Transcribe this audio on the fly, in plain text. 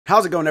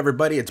How's it going,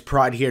 everybody? It's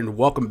Pride here and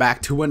welcome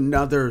back to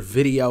another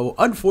video.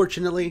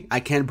 Unfortunately, I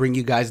can't bring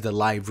you guys the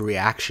live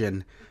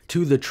reaction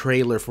to the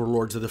trailer for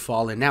Lords of the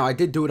Fallen. Now, I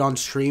did do it on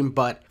stream,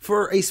 but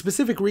for a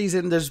specific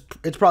reason, it's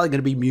probably going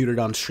to be muted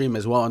on stream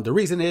as well. And the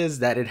reason is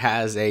that it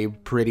has a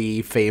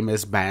pretty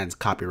famous band's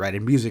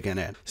copyrighted music in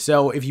it.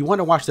 So if you want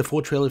to watch the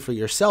full trailer for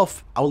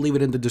yourself, I'll leave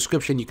it in the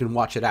description. You can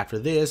watch it after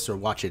this or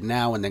watch it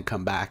now and then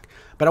come back.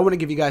 But I want to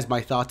give you guys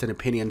my thoughts and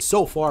opinions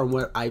so far on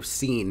what I've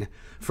seen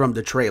from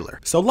the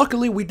trailer. So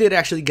luckily we did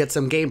actually get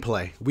some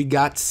gameplay. We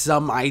got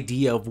some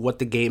idea of what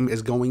the game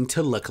is going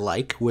to look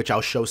like, which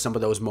I'll show some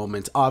of those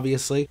moments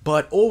obviously.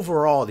 But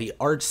overall, the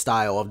art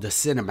style of the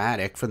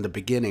cinematic from the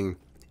beginning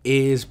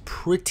is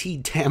pretty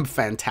damn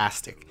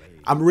fantastic.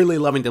 I'm really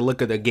loving the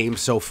look of the game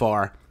so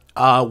far.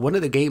 One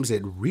of the games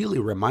it really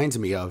reminds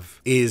me of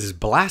is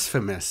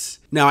Blasphemous.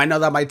 Now, I know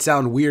that might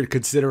sound weird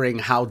considering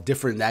how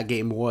different that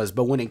game was,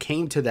 but when it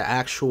came to the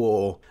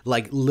actual,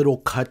 like, little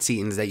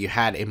cutscenes that you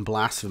had in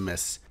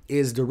Blasphemous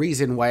is the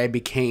reason why it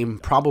became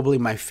probably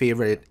my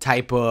favorite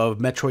type of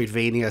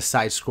Metroidvania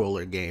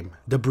side-scroller game.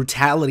 The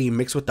brutality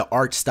mixed with the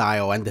art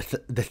style and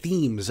the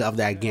themes of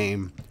that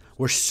game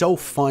were so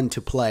fun to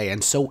play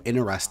and so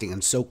interesting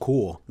and so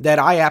cool that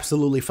I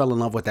absolutely fell in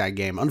love with that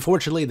game.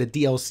 Unfortunately, the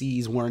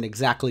DLCs weren't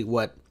exactly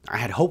what I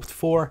had hoped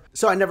for,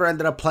 so I never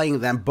ended up playing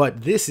them,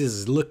 but this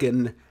is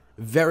looking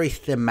very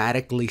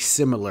thematically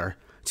similar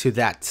to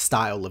that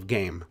style of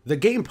game. The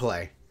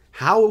gameplay,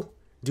 how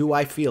do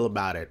I feel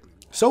about it?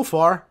 So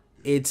far,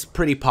 it's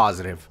pretty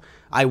positive.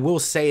 I will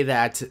say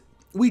that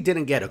we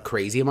didn't get a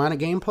crazy amount of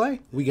gameplay.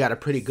 We got a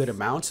pretty good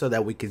amount so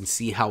that we can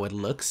see how it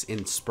looks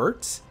in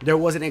spurts. There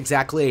wasn't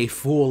exactly a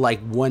full like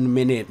 1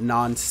 minute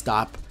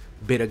non-stop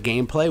bit of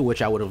gameplay,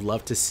 which I would have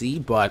loved to see,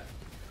 but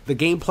the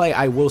gameplay,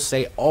 I will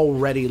say,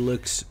 already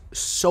looks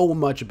so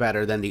much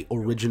better than the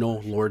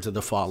original Lords of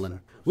the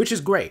Fallen, which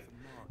is great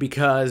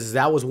because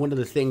that was one of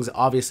the things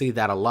obviously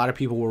that a lot of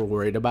people were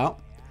worried about.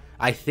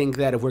 I think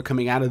that if we're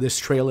coming out of this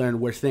trailer and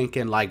we're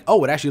thinking like,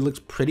 oh, it actually looks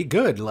pretty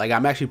good, like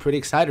I'm actually pretty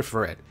excited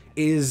for it,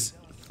 is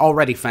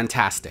already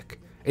fantastic.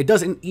 It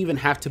doesn't even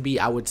have to be,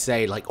 I would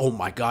say, like, oh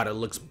my god, it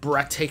looks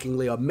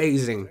breathtakingly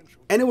amazing.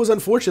 And it was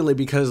unfortunately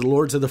because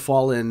Lords of the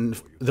Fallen,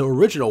 the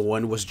original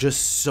one, was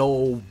just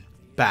so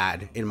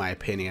bad in my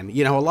opinion.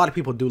 You know, a lot of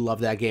people do love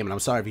that game, and I'm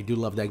sorry if you do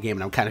love that game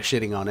and I'm kind of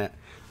shitting on it,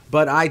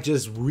 but I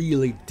just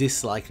really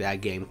dislike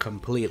that game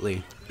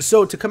completely.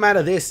 So to come out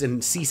of this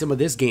and see some of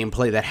this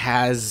gameplay that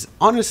has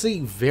honestly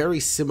very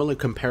similar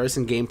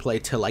comparison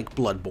gameplay to like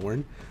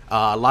Bloodborne.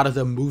 A lot of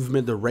the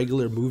movement, the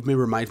regular movement,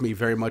 reminds me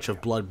very much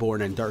of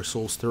Bloodborne and Dark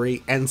Souls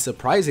 3. And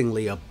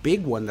surprisingly, a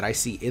big one that I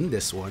see in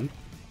this one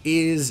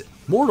is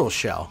Mortal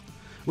Shell,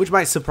 which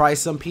might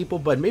surprise some people,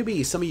 but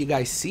maybe some of you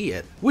guys see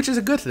it, which is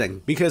a good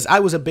thing because I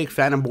was a big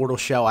fan of Mortal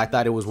Shell. I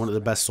thought it was one of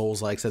the best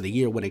Souls-likes of the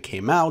year when it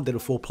came out, did a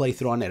full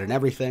playthrough on it and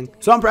everything.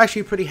 So I'm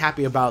actually pretty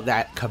happy about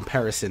that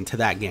comparison to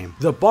that game.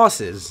 The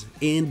bosses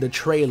in the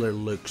trailer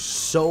look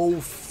so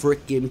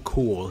freaking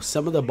cool.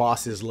 Some of the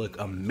bosses look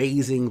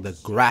amazing. The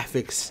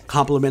graphics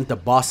complement the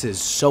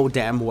bosses so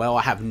damn well.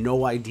 I have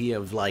no idea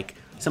of like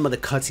some of the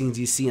cutscenes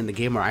you see in the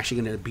game are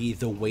actually going to be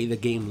the way the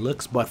game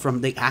looks, but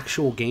from the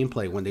actual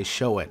gameplay when they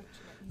show it,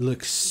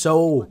 looks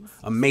so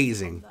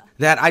amazing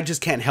that I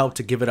just can't help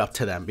to give it up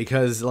to them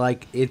because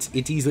like it's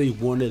easily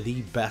one of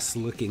the best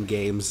looking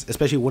games,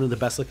 especially one of the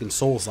best looking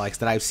Souls-likes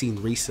that I've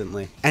seen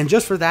recently. And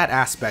just for that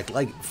aspect,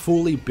 like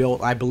fully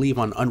built, I believe,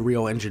 on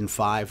Unreal Engine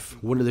 5,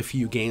 one of the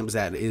few games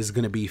that is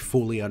going to be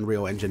fully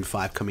Unreal Engine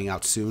 5 coming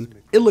out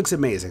soon. It looks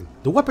amazing.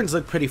 The weapons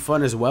look pretty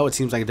fun as well. It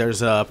seems like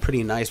there's a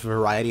pretty nice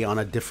variety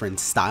on different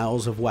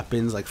styles of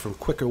weapons, like from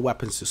quicker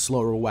weapons to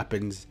slower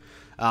weapons.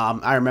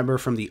 I remember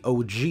from the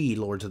OG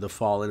Lords of the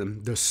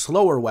Fallen, the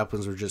slower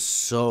weapons were just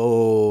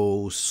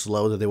so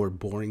slow that they were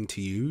boring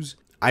to use.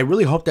 I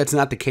really hope that's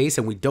not the case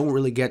and we don't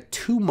really get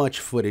too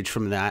much footage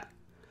from that.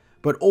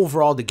 But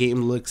overall, the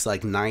game looks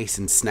like nice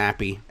and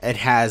snappy. It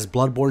has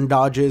Bloodborne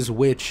dodges,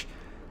 which,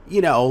 you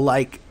know,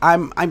 like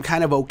I'm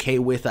kind of okay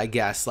with, I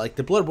guess. Like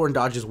the Bloodborne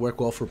dodges work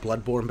well for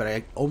Bloodborne, but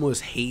I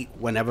almost hate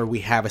whenever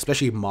we have,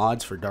 especially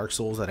mods for Dark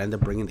Souls that end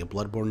up bringing the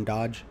Bloodborne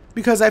dodge,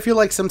 because I feel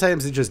like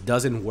sometimes it just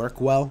doesn't work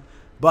well.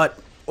 But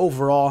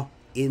overall,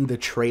 in the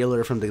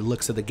trailer, from the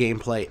looks of the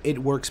gameplay, it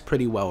works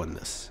pretty well in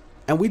this.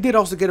 And we did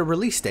also get a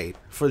release date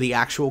for the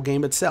actual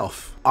game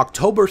itself.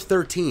 October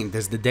 13th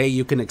is the day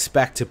you can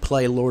expect to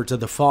play Lords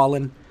of the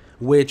Fallen,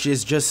 which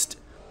is just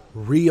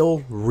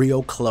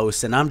real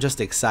close, and I'm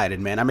just excited,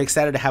 man. I'm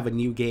excited to have a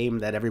new game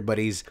that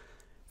everybody's,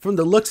 from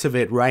the looks of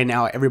it right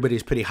now,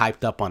 everybody's pretty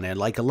hyped up on it.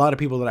 Like a lot of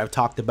people that I've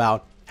talked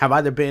about have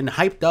either been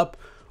hyped up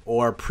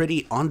or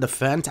pretty on the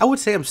fence. I would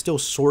say I'm still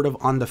sort of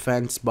on the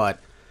fence, but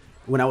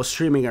when I was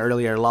streaming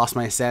earlier, Lost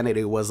My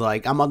Sanity was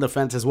like, I'm on the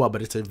fence as well,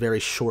 but it's a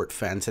very short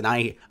fence. And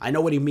I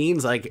know what he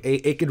means. Like,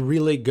 it could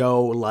really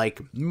go,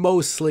 like,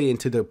 mostly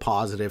into the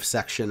positive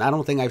section. I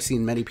don't think I've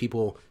seen many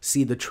people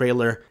see the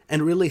trailer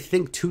and really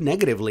think too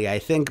negatively. I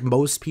think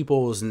most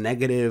people's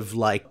negative,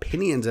 like,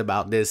 opinions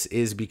about this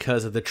is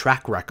because of the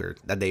track record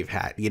that they've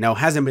had. You know,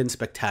 hasn't been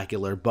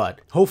spectacular,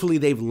 but hopefully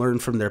they've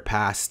learned from their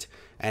past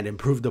and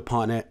improved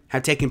upon it,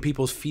 have taken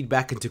people's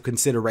feedback into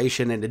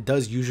consideration, and it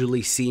does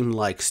usually seem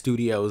like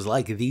studios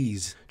like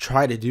these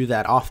try to do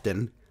that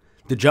often.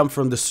 The jump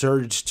from The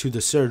Surge to The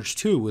Surge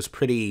 2 was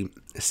pretty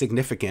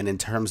significant in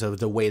terms of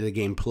the way the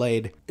game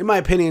played. In my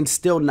opinion,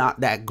 still not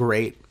that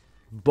great,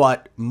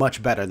 but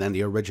much better than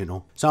the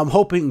original. So I'm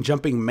hoping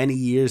jumping many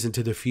years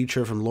into the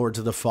future from Lords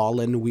of the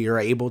Fallen, we are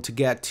able to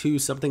get to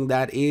something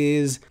that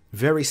is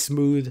very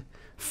smooth,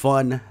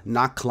 fun,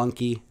 not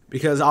clunky.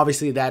 Because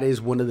obviously that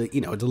is one of the,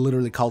 you know, it's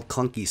literally called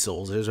Clunky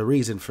Souls. There's a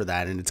reason for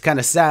that, and it's kind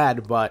of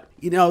sad, but,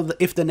 you know,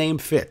 if the name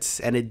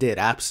fits, and it did,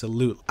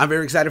 absolutely. I'm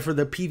very excited for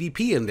the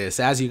PvP in this.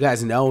 As you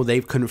guys know,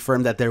 they've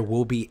confirmed that there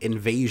will be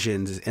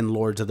invasions in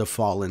Lords of the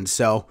Fallen,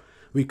 so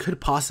we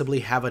could possibly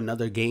have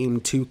another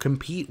game to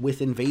compete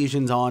with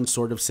invasions on,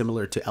 sort of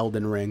similar to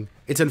Elden Ring.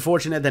 It's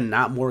unfortunate that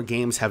not more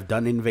games have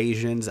done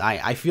invasions.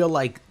 I feel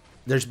like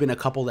there's been a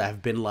couple that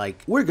have been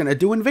like, we're gonna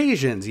do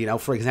invasions, you know,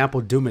 for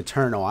example, Doom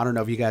Eternal. I don't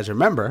know if you guys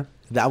remember,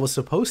 that was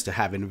supposed to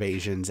have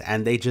invasions,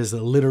 and they just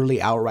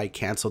literally outright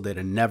canceled it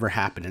and never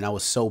happened, and I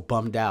was so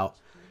bummed out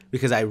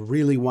because I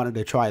really wanted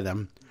to try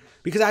them.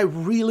 Because I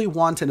really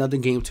want another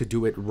game to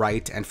do it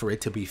right and for it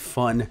to be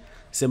fun,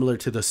 similar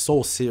to the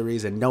Soul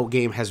series, and no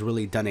game has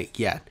really done it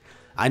yet.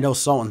 I know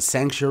Soul and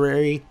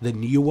Sanctuary, the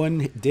new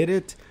one, did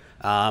it.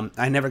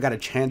 I never got a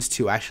chance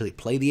to actually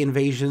play the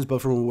invasions,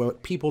 but from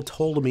what people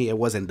told me, it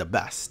wasn't the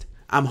best.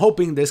 I'm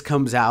hoping this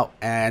comes out,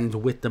 and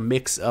with the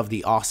mix of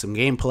the awesome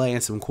gameplay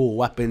and some cool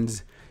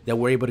weapons, that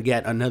we're able to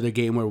get another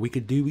game where we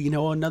could do, you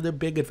know, another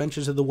big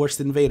Adventures of the Worst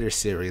Invaders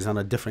series on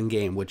a different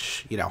game,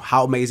 which, you know,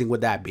 how amazing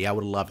would that be? I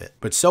would love it.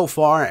 But so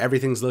far,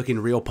 everything's looking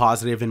real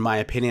positive in my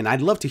opinion.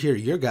 I'd love to hear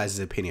your guys'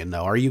 opinion,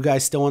 though. Are you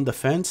guys still on the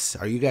fence?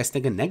 Are you guys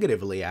thinking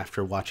negatively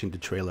after watching the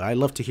trailer? I'd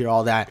love to hear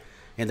all that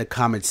in the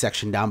comment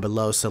section down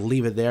below, so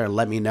leave it there and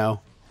let me know.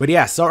 But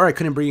yeah, sorry I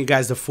couldn't bring you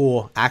guys the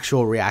full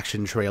actual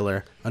reaction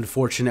trailer.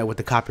 Unfortunate with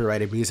the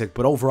copyrighted music,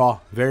 but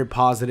overall, very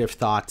positive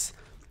thoughts.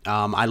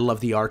 I love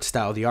the art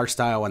style. The art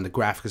style and the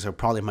graphics are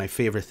probably my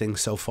favorite thing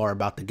so far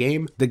about the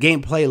game. The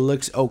gameplay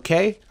looks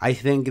okay. I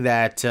think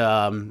that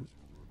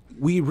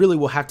we really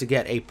will have to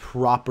get a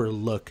proper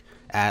look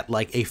at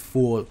like a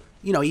full,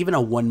 you know, even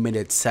a 1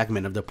 minute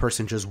segment of the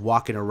person just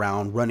walking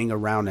around, running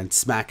around and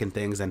smacking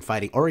things and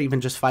fighting, or even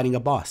just fighting a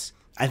boss.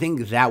 I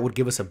think that would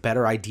give us a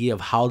better idea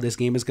of how this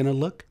game is going to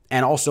look.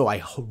 And also,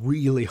 I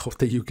really hope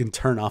that you can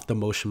turn off the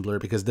motion blur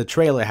because the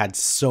trailer had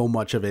so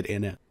much of it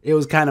in it. It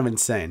was kind of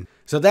insane.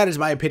 So that is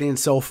my opinion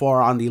so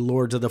far on the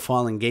Lords of the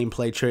Fallen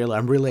gameplay trailer.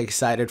 I'm really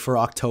excited for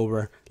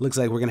October. Looks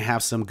like we're going to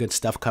have some good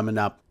stuff coming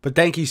up. But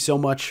thank you so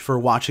much for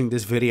watching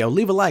this video.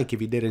 Leave a like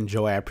if you did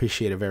enjoy. I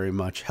appreciate it very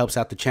much. Helps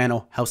out the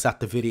channel, helps out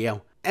the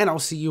video. And I'll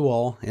see you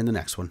all in the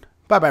next one.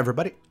 Bye-bye,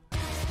 everybody.